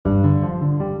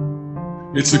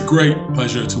It's a great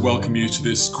pleasure to welcome you to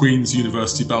this Queen's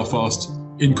University Belfast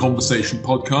In Conversation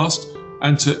podcast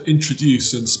and to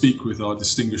introduce and speak with our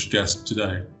distinguished guest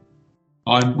today.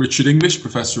 I'm Richard English,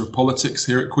 Professor of Politics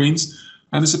here at Queen's,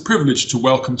 and it's a privilege to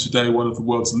welcome today one of the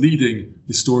world's leading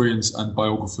historians and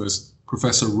biographers,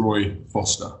 Professor Roy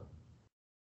Foster.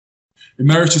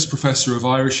 Emeritus Professor of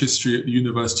Irish History at the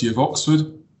University of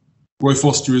Oxford, Roy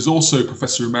Foster is also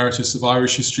Professor Emeritus of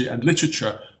Irish History and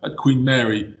Literature at Queen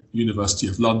Mary, University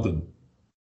of London.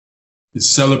 His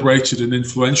celebrated and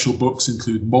influential books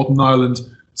include Modern Ireland,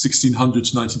 1600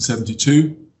 to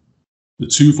 1972, the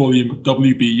two-volume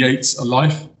W.B. Yeats' A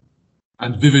Life,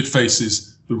 and Vivid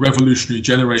Faces, The Revolutionary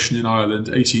Generation in Ireland,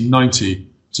 1890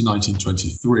 to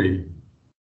 1923.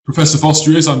 Professor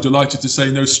Foster is, I'm delighted to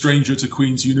say, no stranger to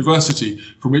Queen's University,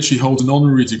 from which he holds an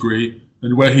honorary degree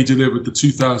and where he delivered the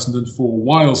 2004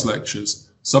 Wiles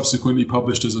Lectures, subsequently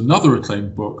published as another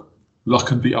acclaimed book,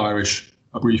 Luck and the Irish,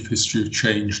 A Brief History of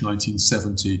Change,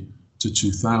 1970 to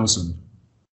 2000.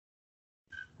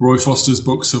 Roy Foster's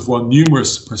books have won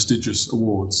numerous prestigious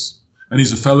awards, and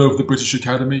he's a Fellow of the British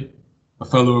Academy, a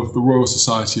Fellow of the Royal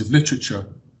Society of Literature,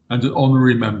 and an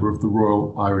honorary member of the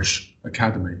Royal Irish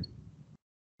Academy.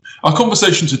 Our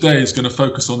conversation today is going to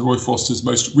focus on Roy Foster's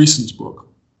most recent book,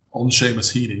 On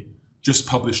Seamus Heaney, just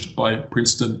published by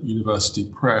Princeton University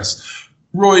Press.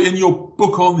 Roy, in your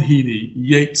book on Heaney,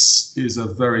 Yeats is a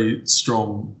very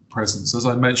strong presence. As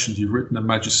I mentioned, you've written a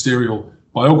magisterial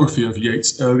biography of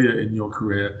Yeats earlier in your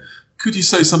career. Could you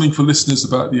say something for listeners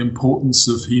about the importance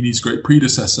of Heaney's great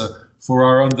predecessor for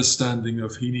our understanding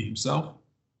of Heaney himself?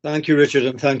 Thank you, Richard,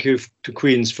 and thank you to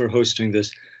Queen's for hosting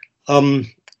this.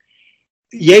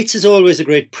 Yeats is always a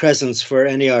great presence for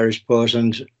any Irish poet,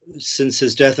 and since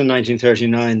his death in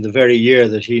 1939, the very year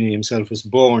that Heaney himself was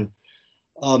born,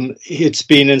 it's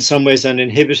been in some ways an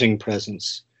inhibiting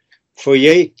presence. For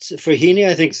Heaney,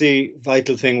 I think the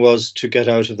vital thing was to get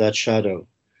out of that shadow.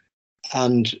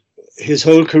 And his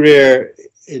whole career,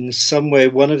 in some way,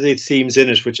 one of the themes in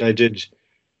it, which I did,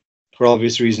 for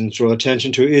obvious reasons, draw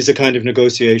attention to, is a kind of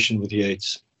negotiation with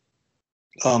Yeats.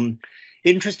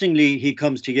 Interestingly, he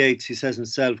comes to Yeats, he says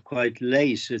himself, quite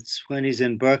late. It's when he's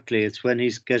in Berkeley, it's when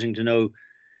he's getting to know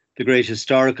the great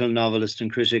historical novelist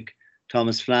and critic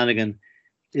Thomas Flanagan.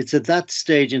 It's at that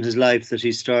stage in his life that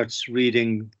he starts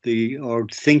reading or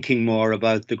thinking more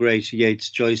about the great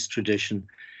Yeats-Joyce tradition.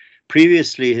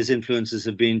 Previously, his influences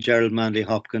have been Gerald Manley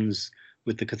Hopkins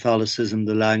with the Catholicism,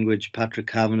 the language, Patrick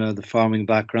Kavanagh, the farming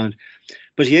background.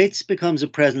 But Yeats becomes a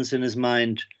presence in his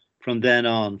mind from then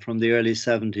on, from the early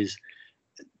 70s.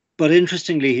 But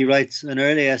interestingly, he writes an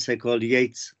early essay called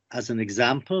Yeats as an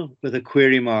Example, with a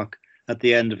query mark at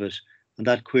the end of it. And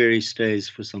that query stays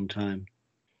for some time.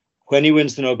 When he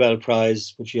wins the Nobel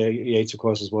Prize, which Yeats, of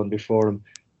course, has won before him,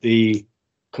 the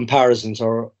comparisons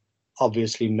are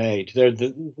obviously made.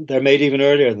 They're made even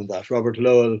earlier than that. Robert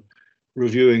Lowell,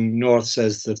 reviewing North,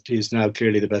 says that he's now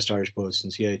clearly the best Irish poet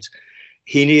since Yeats.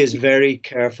 Heaney is very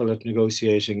careful at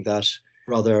negotiating that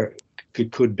rather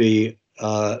could be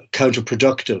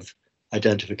counterproductive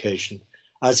identification,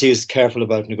 as he is careful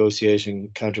about negotiating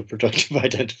counterproductive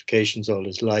identifications all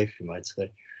his life, you might say.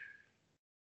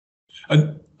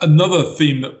 And another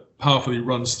theme that powerfully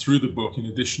runs through the book, in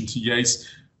addition to Yeats,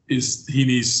 is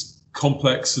Heaney's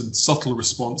complex and subtle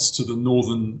response to the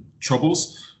Northern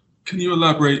Troubles. Can you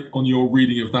elaborate on your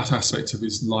reading of that aspect of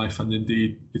his life and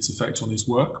indeed its effect on his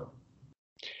work?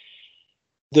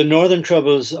 The Northern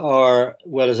Troubles are,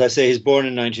 well, as I say, he's born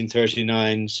in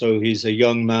 1939, so he's a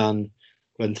young man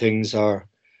when things are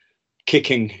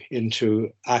kicking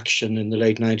into action in the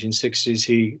late 1960s.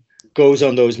 He goes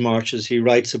on those marches, he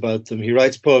writes about them, he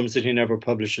writes poems that he never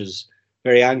publishes,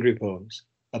 very angry poems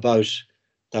about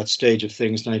that stage of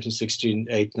things, 1916,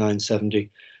 8, 9,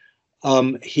 70.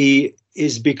 He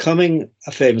is becoming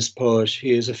a famous poet.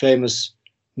 He is a famous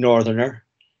Northerner.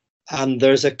 And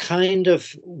there's a kind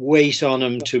of weight on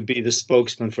him to be the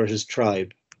spokesman for his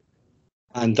tribe.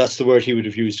 And that's the word he would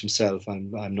have used himself. I'm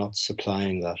not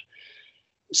supplying that.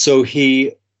 So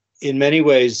he, in many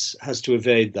ways, has to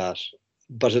evade that,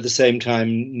 but at the same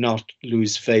time not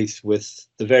lose faith with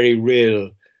the very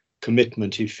real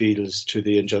commitment he feels to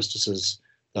the injustices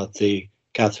that the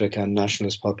Catholic and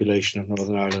nationalist population of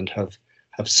Northern Ireland have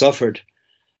suffered.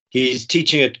 He's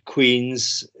teaching at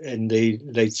Queen's in the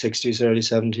late 60s, early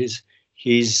 70s.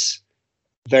 He's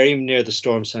very near the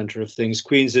storm centre of things.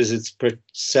 Queen's is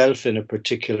itself in a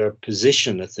particular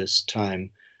position at this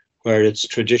time, where its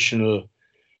traditional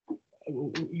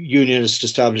unionist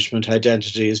establishment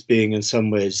identity is being in some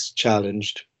ways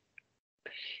challenged.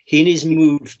 Heaney's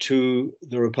moved to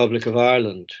the Republic of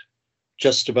Ireland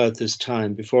just about this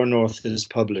time, before North is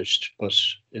published, but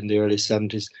in the early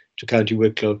 70s, to County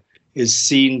Wicklow, is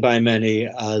seen by many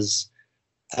as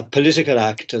a political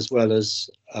act as well as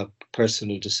a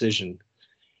personal decision.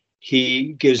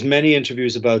 He gives many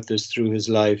interviews about this through his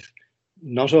life,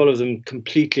 not all of them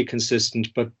completely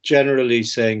consistent, but generally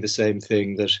saying the same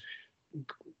thing, that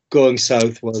going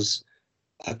south was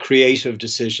a creative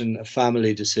decision, a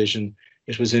family decision.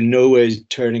 It was in no way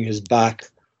turning his back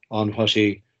on what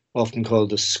he often called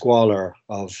the squalor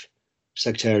of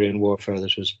sectarian warfare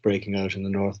that was breaking out in the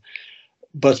North.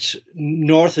 But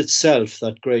North itself,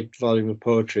 that great volume of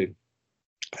poetry,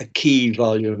 a key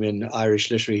volume in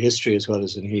Irish literary history as well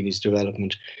as in Heaney's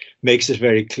development, makes it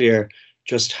very clear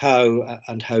just how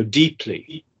and how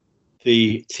deeply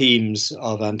the themes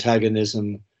of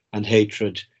antagonism and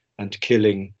hatred and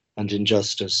killing and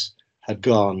injustice had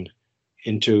gone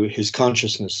into his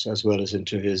consciousness as well as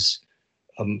into his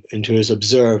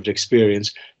observed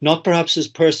experience, not perhaps his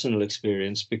personal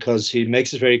experience, because he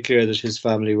makes it very clear that his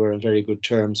family were on very good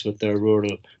terms with their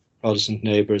rural Protestant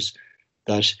neighbours,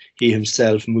 that he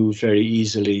himself moved very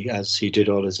easily, as he did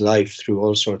all his life, through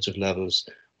all sorts of levels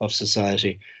of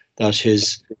society, that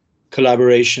his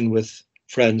collaboration with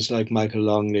friends like Michael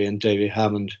Longley and Davy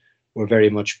Hammond were very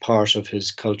much part of his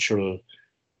cultural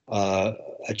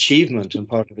achievement and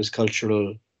part of his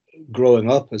cultural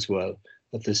growing up as well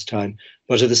at this time.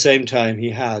 But at the same time, he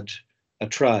had a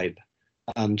tribe,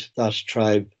 and that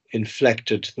tribe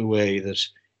inflected the way that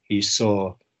he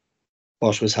saw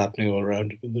what was happening all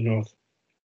around him in the North.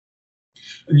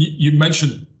 You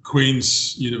mentioned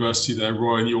Queen's University there,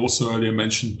 Roy, and you also earlier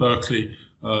mentioned Berkeley.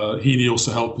 Heaney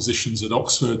also held positions at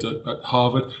Oxford, at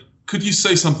Harvard. Could you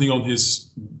say something on his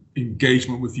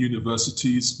engagement with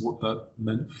universities, what that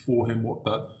meant for him, what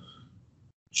that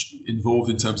involved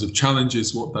in terms of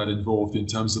challenges, what that involved in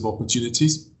terms of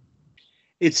opportunities?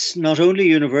 It's not only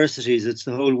universities, it's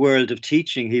the whole world of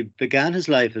teaching. He began his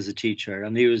life as a teacher,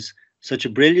 and he was such a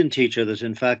brilliant teacher that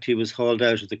in fact he was hauled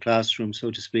out of the classroom, so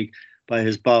to speak, by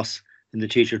his boss in the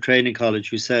teacher training college,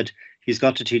 who said he's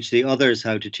got to teach the others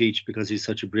how to teach because he's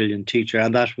such a brilliant teacher.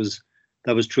 And that was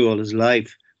true all his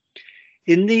life.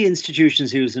 In the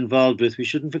institutions he was involved with, we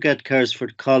shouldn't forget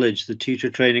Kersford College, the teacher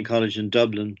training college in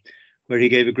Dublin, where he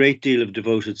gave a great deal of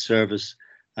devoted service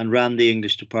and ran the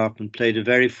English department, played a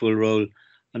very full role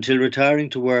until retiring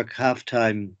to work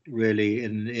half-time, really,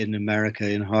 in America,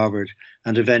 in Harvard,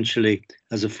 and eventually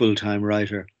as a full-time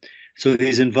writer. So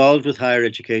he's involved with higher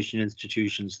education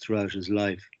institutions throughout his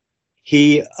life.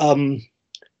 He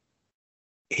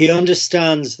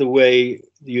understands the way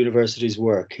the universities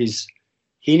work.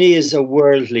 Heaney is a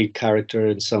worldly character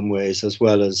in some ways, as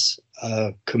well as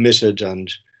a committed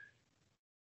and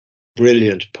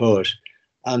brilliant poet.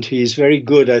 And he's very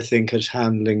good, I think, at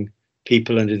handling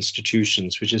people and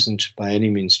institutions, which isn't by any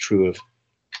means true of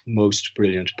most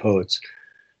brilliant poets,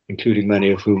 including many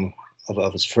of whom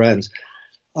of his friends.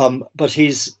 But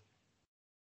his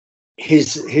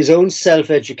own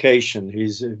self-education,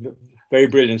 he's a very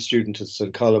brilliant student at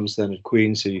St. Columb's, then at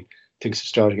Queen's. He thinks of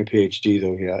starting a PhD,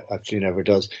 though he actually never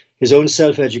does. His own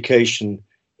self-education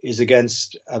is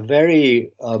against a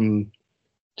very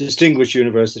distinguished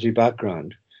university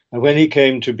background. And when he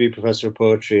came to be professor of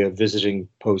poetry, a visiting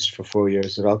post for 4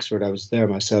 years at Oxford, I was there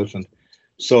myself and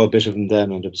saw a bit of him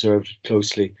then and observed it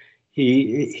closely.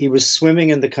 He was swimming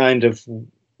in the kind of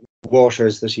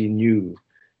waters that he knew.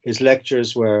 His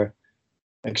lectures were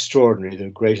extraordinary, the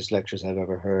greatest lectures I've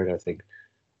ever heard, I think.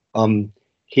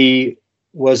 He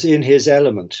was in his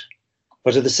element,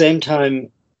 but at the same time,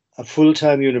 a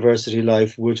full-time university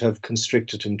life would have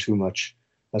constricted him too much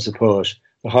as a poet.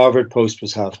 The Harvard post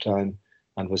was half-time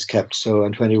and was kept so,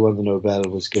 and when he won the Nobel,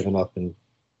 was given up in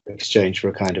exchange for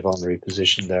a kind of honorary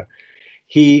position there.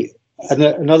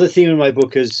 Another theme in my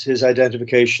book is his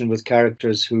identification with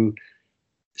characters who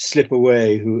slip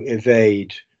away, who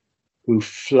evade, who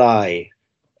fly,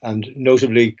 and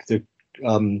notably the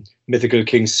mythical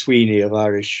King Sweeney of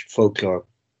Irish folklore,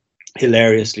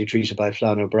 hilariously treated by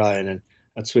Flann O'Brien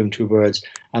at Swim Two Birds,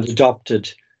 and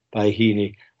adopted by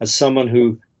Heaney as someone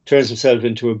who turns himself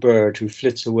into a bird, who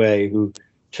flits away, who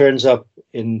turns up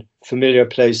in familiar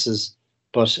places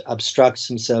but abstracts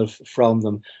himself from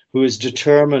them, who is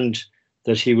determined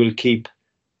that he will keep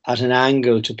at an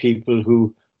angle to people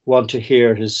who want to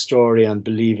hear his story and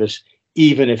believe it,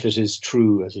 even if it is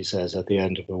true, as he says at the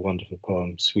end of a wonderful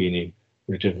poem, Sweeney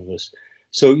Redivivus.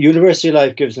 So university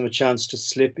life gives him a chance to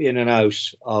slip in and out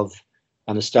of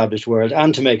an established world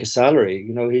and to make a salary.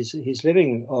 You know, he's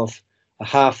living off a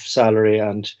half salary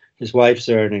and his wife's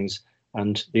earnings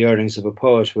and the earnings of a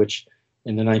poet, which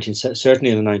in the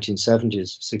certainly in the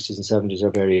 1970s, 60s and 70s are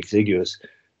very exiguous.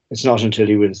 It's not until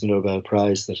he wins the Nobel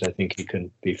Prize that I think he can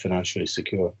be financially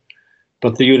secure.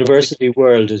 But the university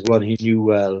world is one he knew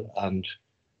well and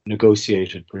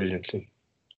negotiated brilliantly.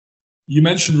 You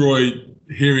mentioned, Roy,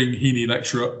 hearing Heaney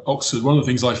lecture at Oxford. One of the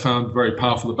things I found very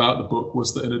powerful about the book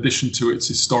was that in addition to its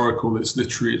historical, its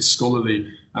literary, its scholarly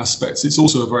aspects, it's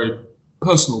also a very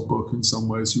personal book in some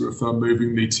ways. You refer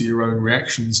movingly to your own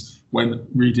reactions when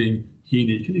reading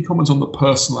Heaney. Can you comment on the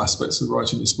personal aspects of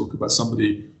writing this book about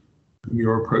somebody whom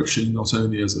you're approaching not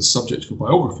only as a subject for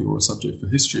biography or a subject for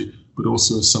history, but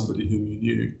also as somebody whom you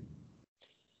knew?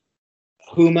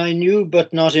 Whom I knew,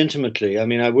 but not intimately. I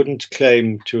mean, I wouldn't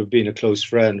claim to have been a close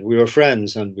friend. We were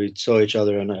friends and we saw each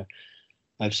other, and I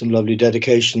have some lovely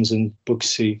dedications and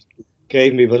books he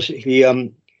gave me, but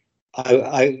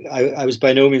I was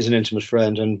by no means an intimate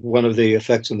friend. And one of the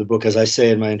effects of the book, as I say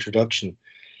in my introduction,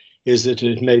 is that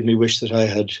it made me wish that I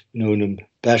had known him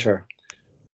better.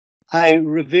 I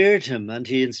revered him, and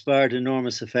he inspired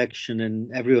enormous affection in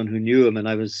everyone who knew him, and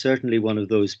I was certainly one of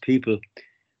those people.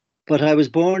 But I was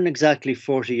born exactly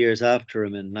 40 years after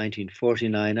him in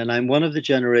 1949, and I'm one of the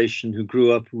generation who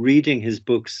grew up reading his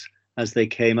books as they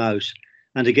came out.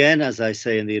 And again, as I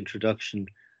say in the introduction,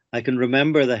 I can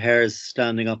remember the hairs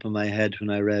standing up on my head when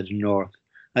I read North.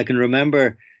 I can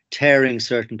remember tearing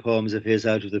certain poems of his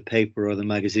out of the paper or the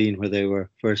magazine where they were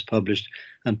first published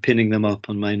and pinning them up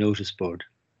on my notice board.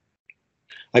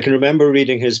 I can remember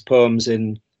reading his poems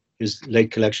in his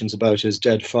late collections about his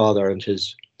dead father and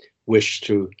his wish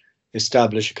to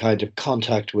establish a kind of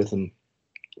contact with him,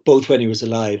 both when he was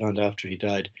alive and after he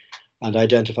died, and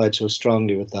identified so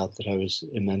strongly with that I was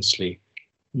immensely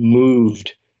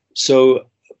moved. So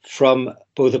from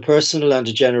both a personal and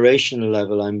a generational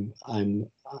level,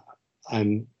 I'm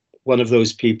one of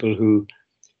those people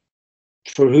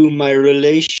for whom my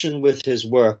relation with his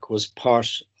work was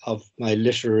part of my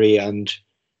literary and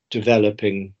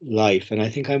developing life. And I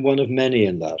think I'm one of many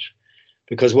in that.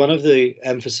 Because one of the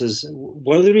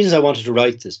reasons I wanted to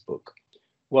write this book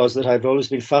was that I've always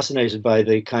been fascinated by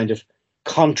the kind of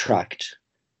contract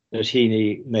that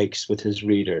Heaney makes with his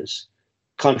readers.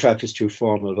 Contract is too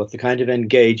formal, but the kind of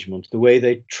engagement, the way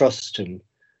they trust him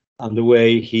and the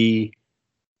way he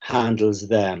handles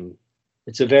them.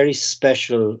 It's a very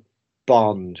special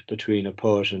bond between a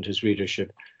poet and his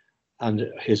readership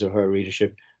and his or her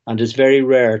readership. And it's very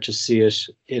rare to see it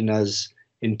in as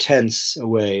intense a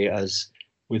way as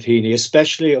with Heaney,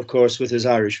 especially, of course, with his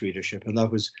Irish readership. And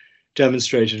that was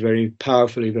demonstrated very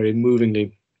powerfully, very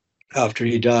movingly after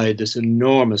he died, this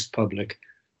enormous public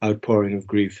outpouring of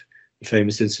grief, the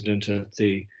famous incident at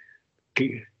the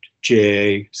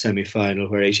GAA semi-final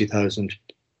where 80,000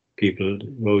 people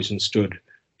rose and stood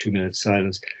 2 minutes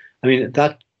silence. I mean,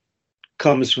 that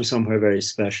comes from somewhere very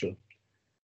special.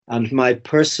 And my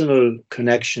personal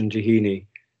connection to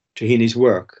Heaney's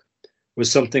work, was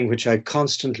something which I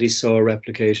constantly saw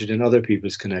replicated in other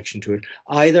people's connection to it,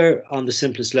 either on the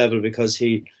simplest level because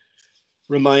he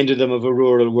reminded them of a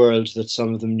rural world that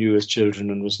some of them knew as children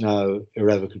and was now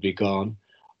irrevocably gone,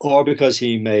 or because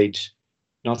he made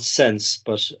not sense,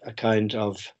 but a kind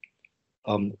of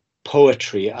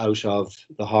poetry out of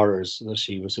the horrors that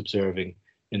he was observing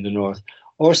in the North,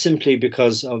 or simply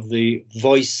because of the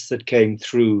voice that came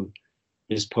through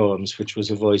his poems, which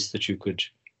was a voice that you could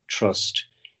trust.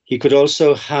 He could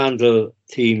also handle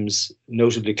themes,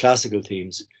 notably classical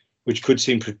themes, which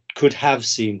could have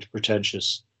seemed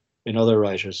pretentious in other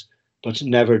writers, but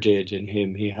never did in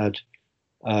him. He had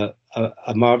a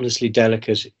marvelously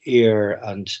delicate ear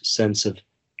and sense of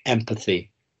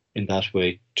empathy in that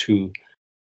way too.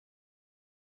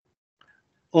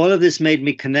 All of this made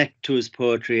me connect to his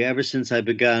poetry ever since I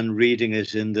began reading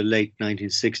it in the late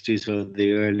 1960s or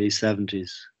the early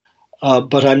 70s.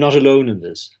 But I'm not alone in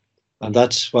this. And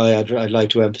that's why I'd like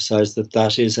to emphasize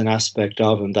that is an aspect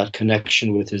of him, that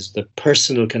connection with the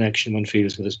personal connection one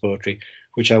feels with his poetry,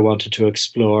 which I wanted to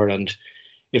explore and,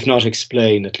 if not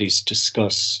explain, at least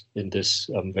discuss in this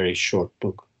very short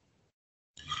book.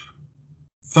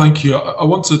 Thank you. I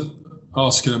want to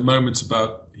ask in a moment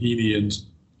about Heaney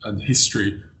and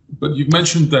history, but you've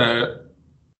mentioned there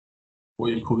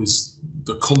what you call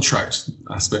the contract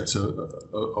aspect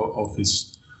of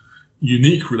his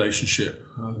unique relationship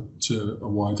to a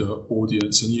wider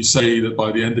audience. And you say that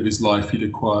by the end of his life, he'd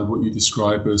acquired what you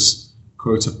describe as,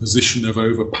 quote, a position of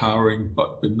overpowering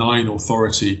but benign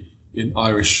authority in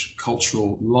Irish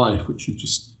cultural life, which you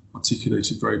just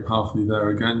articulated very powerfully there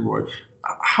again, Roy.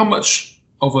 How much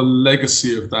of a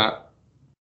legacy of that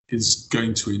is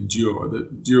going to endure?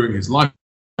 That during his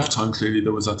lifetime, clearly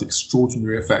there was that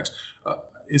extraordinary effect.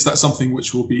 Is that something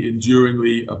which will be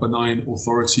enduringly a benign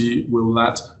authority? Will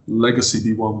that legacy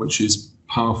be one which is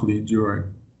powerfully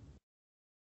enduring?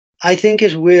 I think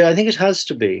it will. I think it has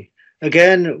to be.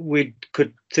 Again, we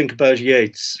could think about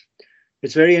Yeats.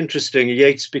 It's very interesting.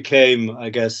 Yeats became, I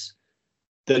guess,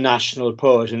 the national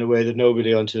poet in a way that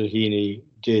nobody until Heaney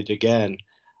did again.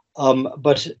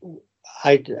 But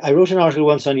I wrote an article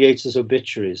once on Yeats's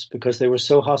obituaries because they were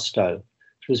so hostile.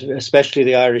 It was especially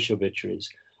the Irish obituaries.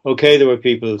 Okay, there were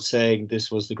people saying this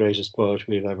was the greatest poet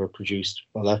we've ever produced,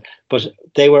 all that, but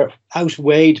they were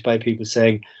outweighed by people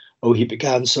saying, "Oh, he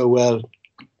began so well.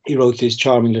 He wrote these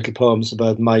charming little poems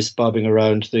about mice bobbing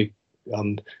around the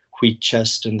wheat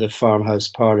chest in the farmhouse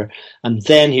parlour, and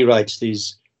then he writes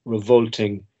these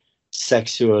revolting,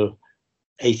 sexual,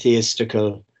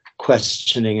 atheistical,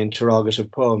 questioning,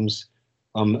 interrogative poems,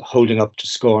 holding up to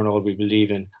scorn all we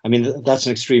believe in." I mean, that's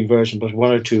an extreme version, but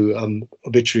one or two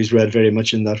obituaries read very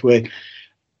much in that way.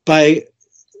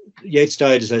 Yeats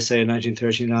died, as I say, in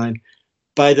 1939.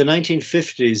 By the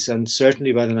 1950s, and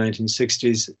certainly by the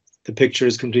 1960s, the picture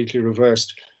is completely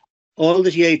reversed. All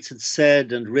that Yeats had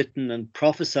said and written and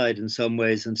prophesied in some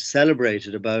ways and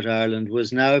celebrated about Ireland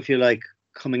was now, if you like,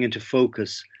 coming into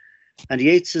focus. And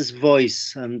Yeats's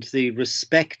voice and the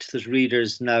respect that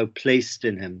readers now placed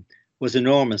in him was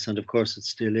enormous, and of course it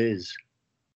still is.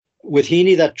 With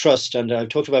Heaney, that trust, and I've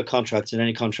talked about contracts, and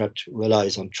any contract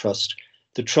relies on trust.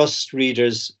 The trust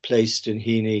readers placed in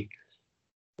Heaney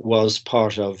was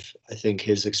part of, I think,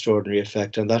 his extraordinary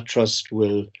effect, and that trust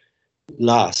will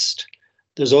last.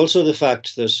 There's also the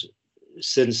fact that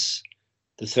since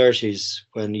the 30s,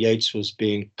 when Yeats was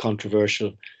being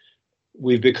controversial,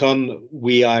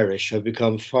 we Irish have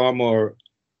become far more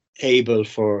able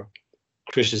for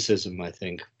criticism, I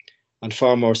think, and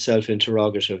far more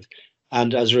self-interrogative.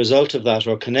 And as a result of that,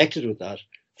 or connected with that,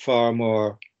 far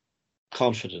more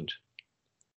confident.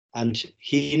 And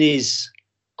Heaney's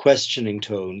questioning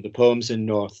tone, the poems in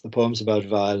North, the poems about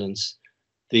violence,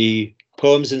 the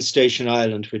poems in Station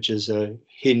Island, which is a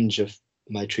hinge of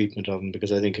my treatment of him,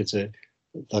 because I think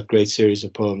that great series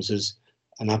of poems is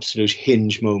an absolute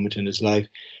hinge moment in his life.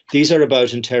 These are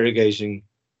about interrogating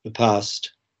the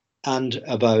past and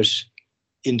about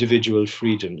individual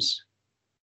freedoms.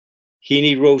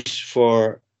 Heaney wrote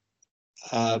for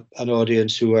an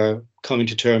audience who are coming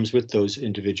to terms with those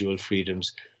individual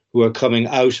freedoms, who are coming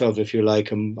out of, if you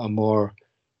like, a more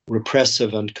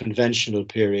repressive and conventional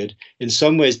period, in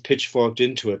some ways pitchforked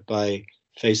into it by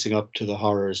facing up to the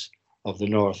horrors of the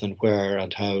North and where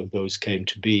and how those came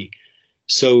to be.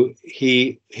 So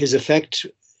his effect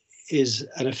is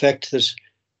an effect that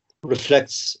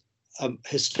reflects a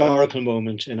historical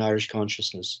moment in Irish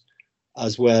consciousness,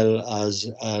 as well as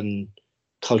a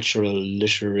cultural,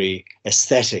 literary,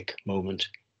 aesthetic moment,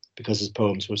 because his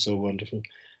poems were so wonderful.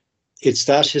 It's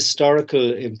that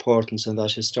historical importance and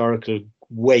that historical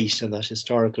weight and that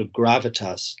historical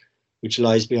gravitas which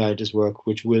lies behind his work,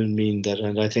 which will mean that,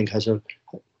 and I think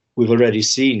we've already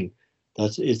seen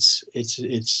that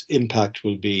its impact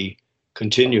will be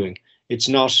continuing. It's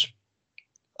not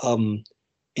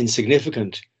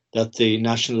insignificant that the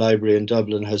National Library in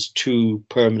Dublin has two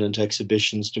permanent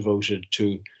exhibitions devoted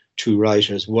to two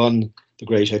writers. One, the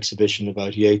great exhibition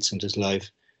about Yeats and his life,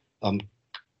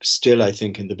 still, I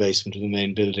think, in the basement of the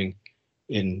main building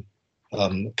in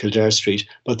Kildare Street.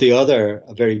 But the other,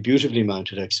 a very beautifully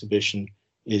mounted exhibition,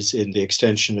 is in the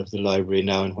extension of the library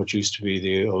now in what used to be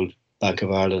the old Bank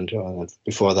of Ireland, or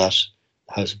before that,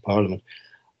 House of Parliament.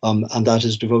 And that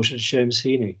is devoted to Seamus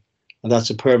Heaney. And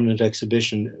that's a permanent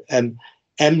exhibition,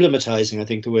 emblematizing, I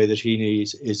think, the way that Heaney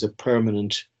is a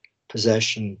permanent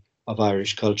possession of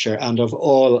Irish culture and of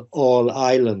all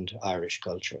island Irish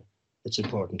culture. It's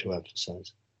important to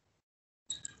emphasize.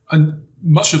 And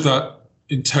much of that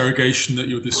interrogation that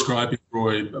you're describing,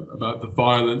 Roy, about the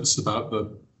violence, about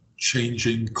the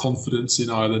changing confidence in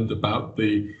Ireland, about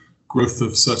the growth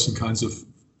of certain kinds of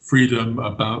freedom,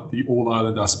 about the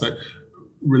all-Ireland aspect,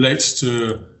 relates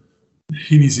to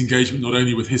Heaney's engagement not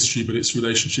only with history, but its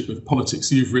relationship with politics.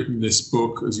 You've written this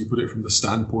book, as you put it, from the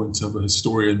standpoint of a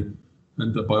historian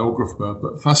and a biographer,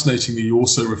 but fascinatingly, you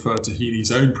also refer to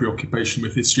Heaney's own preoccupation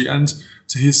with history and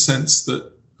to his sense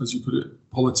that, as you put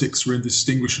it, politics were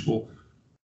indistinguishable,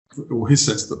 or his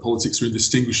sense that politics were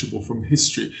indistinguishable from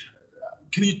history.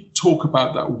 Can you talk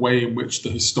about that way in which the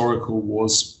historical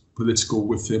was political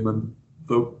with him and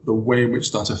the way in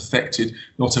which that affected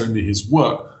not only his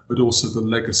work, but also the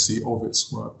legacy of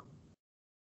its work?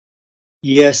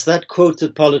 Yes, that quote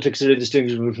that politics are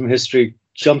indistinguishable from history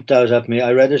jumped out at me.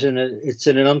 I read it it's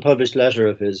in an unpublished letter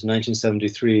of his,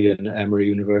 1973, in Emory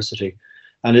University.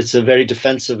 And it's a very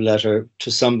defensive letter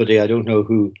to somebody, I don't know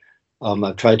who.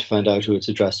 I've tried to find out who it's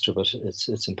addressed to, but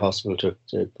it's impossible to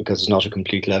because it's not a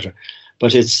complete letter.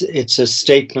 But it's a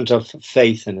statement of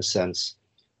faith, in a sense,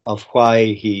 of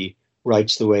why he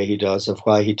writes the way he does, of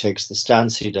why he takes the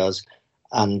stance he does,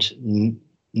 and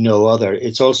no other.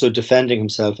 It's also defending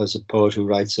himself as a poet who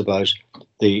writes about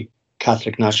the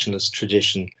Catholic nationalist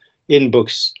tradition in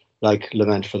books like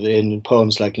in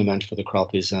poems like Lament for the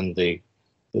Croppies and the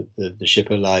Ship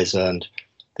Eliza and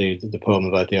the poem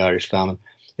about the Irish famine.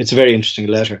 It's a very interesting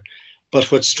letter.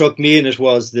 But what struck me in it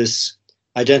was this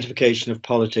identification of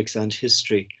politics and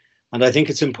history. And I think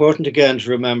it's important again to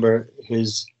remember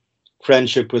his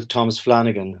friendship with Thomas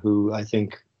Flanagan, who I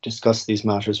think discussed these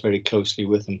matters very closely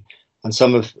with him. And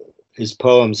some of his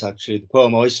poems, actually, the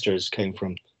poem Oysters came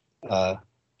from a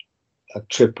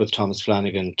trip with Thomas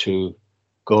Flanagan to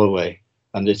Galway.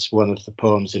 And it's one of the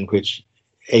poems in which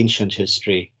ancient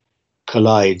history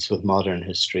collides with modern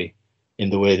history in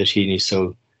the way that Heaney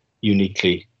so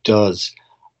uniquely does.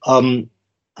 I'm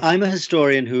a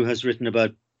historian who has written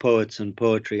about poets and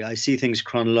poetry. I see things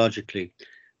chronologically.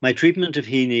 My treatment of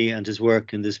Heaney and his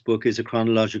work in this book is a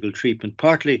chronological treatment,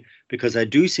 partly because I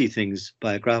do see things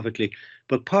biographically,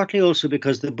 but partly also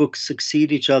because the books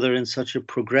succeed each other in such a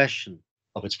progression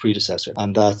of its predecessor.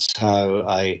 And that's how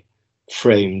I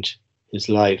framed his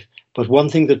life. But one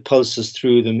thing that pulses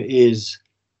through them is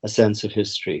a sense of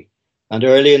history. And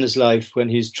early in his life, when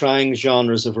he's trying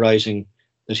genres of writing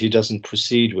that he doesn't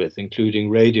proceed with, including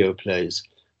radio plays,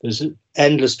 there's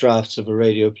endless drafts of a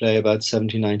radio play about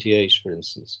 1798, for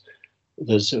instance.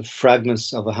 There's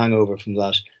fragments of a hangover from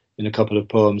that in a couple of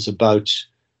poems about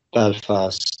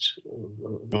Belfast,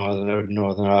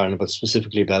 Northern Ireland, but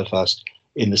specifically Belfast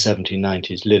in the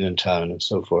 1790s, Linen Town and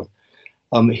so forth.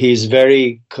 He's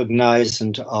very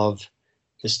cognizant of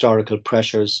historical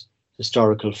pressures,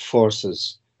 historical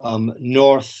forces.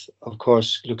 North, of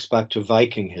course, looks back to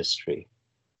Viking history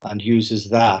and uses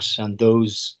that and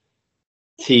those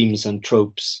themes and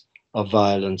tropes of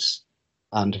violence,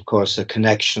 and of course a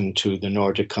connection to the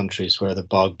Nordic countries where the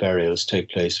bog burials take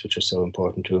place, which are so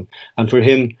important to him. And for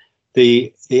him,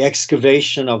 the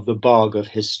excavation of the bog of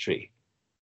history,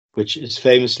 which is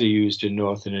famously used in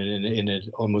North in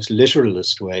an almost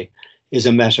literalist way, is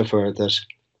a metaphor that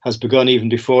has begun even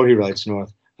before he writes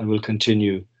North and will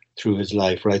continue through his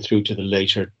life, right through to the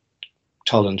later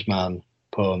Tulland Man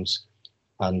poems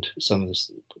and some of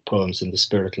the poems in the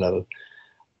spirit level.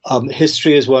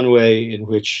 History is one way in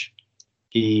which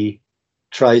he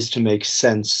tries to make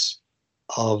sense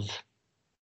of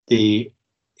the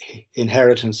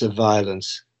inheritance of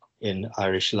violence in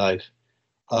Irish life.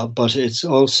 But it's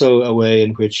also a way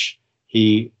in which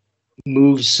he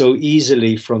moves so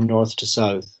easily from north to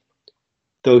south,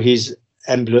 though he's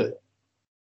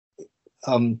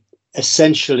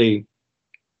essentially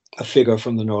a figure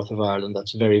from the north of Ireland.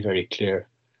 That's very, very clear.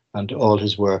 And all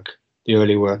his work, the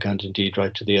early work and indeed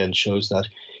right to the end, shows that.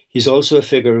 He's also a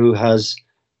figure who has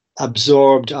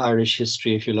absorbed Irish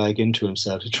history, if you like, into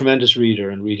himself. A tremendous reader,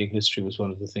 and reading history was one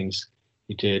of the things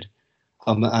he did.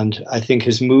 And I think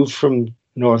his move from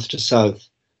north to south,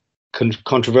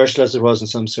 controversial as it was in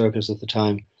some circles at the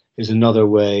time, is another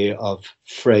way of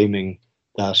framing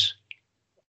that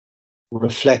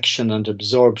reflection and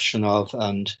absorption of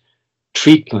and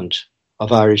treatment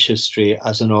of Irish history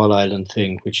as an all-island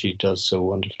thing, which he does so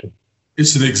wonderfully.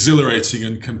 It's an exhilarating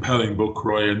and compelling book,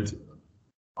 Roy, and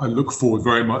I look forward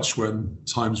very much when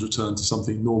times return to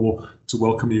something normal to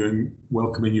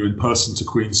welcoming you in person to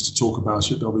Queen's to talk about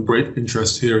it. There'll be great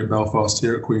interest here in Belfast,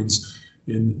 here at Queen's,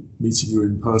 in meeting you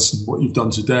in person. What you've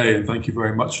done today, and thank you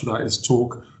very much for that, is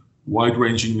talk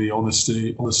wide-rangingly,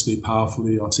 honestly,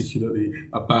 powerfully, articulately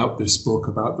about this book,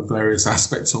 about the various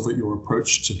aspects of it, your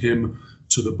approach to him,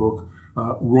 to the book.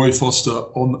 Roy Foster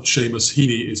on Seamus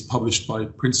Heaney is published by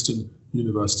Princeton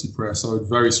University Press. I would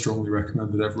very strongly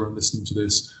recommend that everyone listening to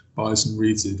this buys and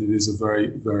reads it. It is a very,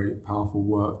 very powerful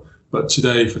work. But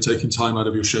today, for taking time out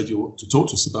of your schedule to talk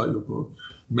to us about your book,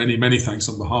 many, many thanks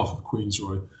on behalf of Queen's,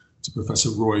 Roy, to Professor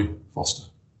Roy Foster.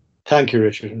 Thank you,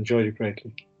 Richard. Enjoyed it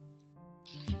greatly.